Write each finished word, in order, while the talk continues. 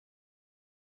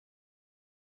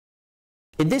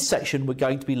In this section, we're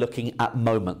going to be looking at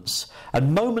moments.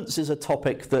 And moments is a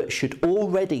topic that should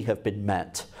already have been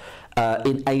met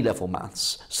in A-level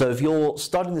maths. So if you're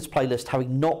starting this playlist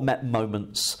having not met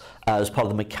moments as part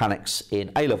of the mechanics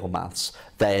in A-level maths,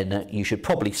 then you should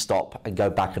probably stop and go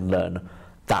back and learn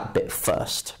that bit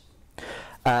first.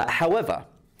 However,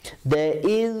 there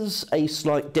is a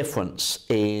slight difference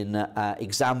in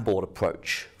exam board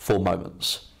approach for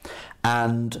moments.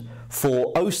 And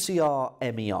for OCR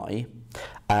MEI,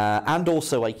 and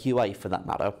also AQA for that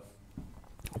matter,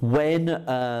 when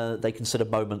they consider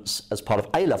moments as part of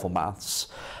A-level maths,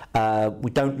 we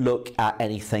don't look at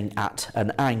anything at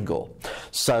an angle.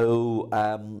 So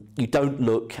you don't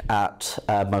look at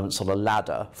moments on a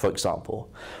ladder, for example,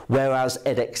 whereas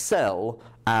EdXL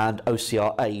and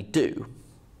OCRA do.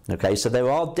 Okay, so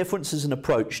there are differences in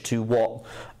approach to what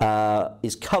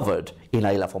is covered in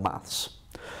A-level maths.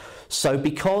 So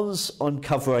because I'm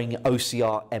covering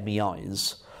OCR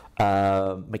MEI's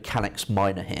mechanics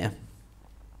minor here,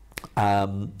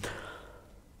 the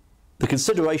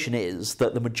consideration is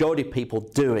that the majority of people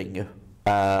doing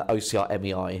OCR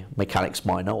MEI mechanics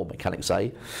minor or mechanics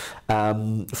A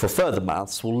for further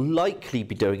maths will likely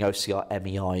be doing OCR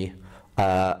MEI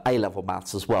A-level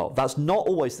maths as well. That's not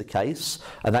always the case,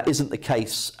 and that isn't the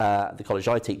case at the college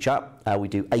I teach at. We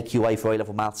do AQA for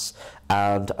A-level maths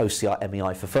and OCR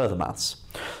MEI for further maths.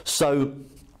 So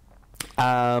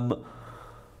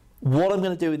what I'm going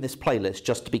to do in this playlist,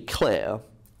 just to be clear,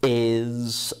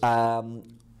 is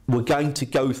we're going to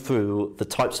go through the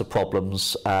types of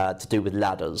problems to do with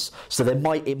ladders. So it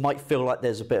might feel like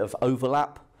there's a bit of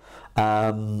overlap,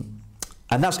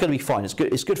 and that's going to be fine.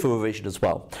 It's good for revision as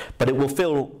well. But it will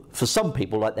feel, for some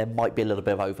people, like there might be a little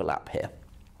bit of overlap here.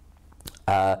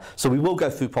 So we will go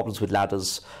through problems with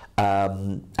ladders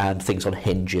and things on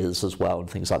hinges as well and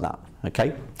things like that.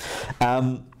 Okay.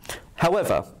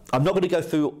 However, I'm not going to go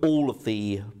through all of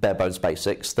the bare bones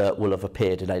basics that will have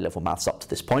appeared in A-level maths up to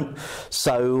this point.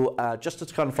 So just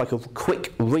as kind of like a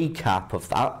quick recap of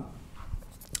that,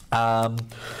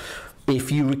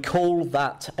 if you recall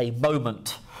that a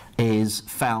moment is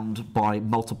found by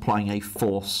multiplying a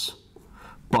force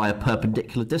by a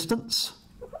perpendicular distance.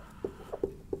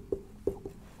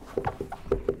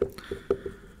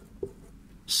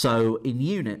 So in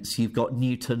units, you've got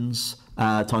newtons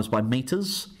times by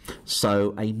meters.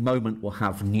 So a moment will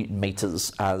have Newton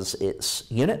meters as its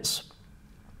units.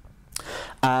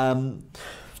 I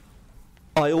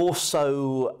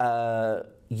also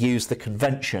use the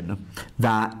convention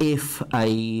that if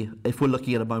we're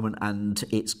looking at a moment and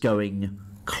it's going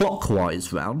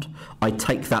clockwise round, I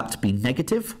take that to be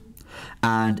negative,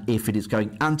 and if it is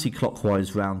going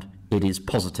anti-clockwise round, it is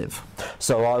positive.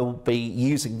 So I will be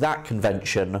using that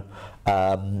convention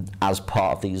as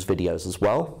part of these videos as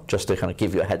well, just to kind of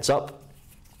give you a heads up.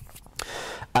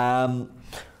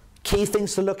 Key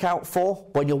things to look out for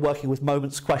when you're working with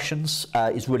moments questions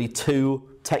is really two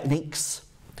techniques.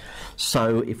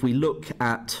 So if we look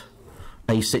at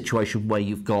a situation where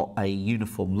you've got a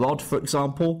uniform rod, for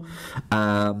example,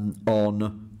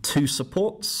 on two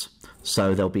supports,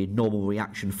 so there'll be a normal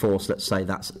reaction force, let's say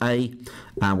that's A,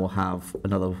 and we'll have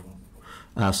another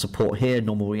support here,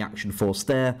 normal reaction force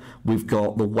there. We've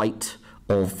got the weight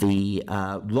of the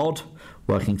rod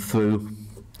working through,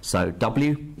 so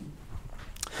W.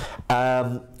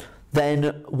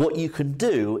 Then what you can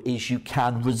do is you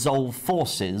can resolve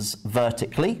forces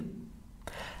vertically,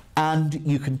 and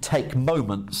you can take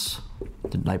moments,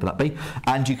 didn't label that B,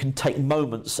 and you can take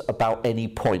moments about any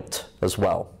point as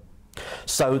well.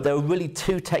 So there are really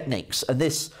two techniques, and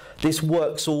this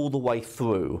works all the way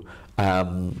through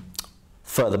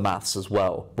further maths as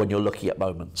well when you're looking at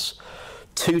moments.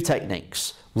 Two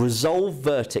techniques: resolve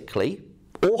vertically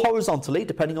or horizontally,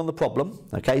 depending on the problem.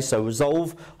 Okay, so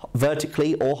resolve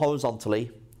vertically or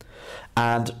horizontally,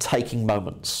 and taking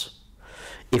moments.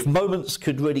 If moments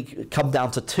could really come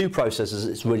down to two processes,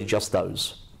 it's really just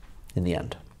those in the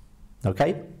end.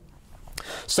 Okay?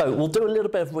 So we'll do a little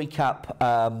bit of recap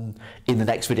in the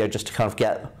next video just to kind of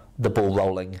get the ball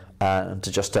rolling and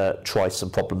to just try some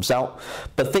problems out.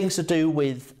 But things to do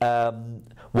with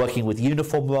working with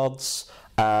uniform rods,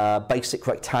 basic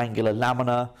rectangular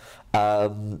laminar,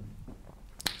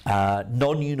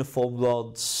 non-uniform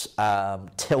rods,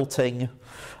 tilting,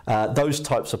 those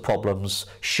types of problems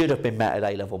should have been met at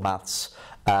A-level maths,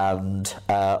 and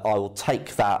I will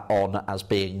take that on as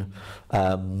being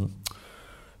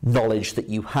knowledge that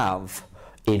you have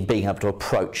in being able to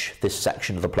approach this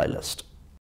section of the playlist.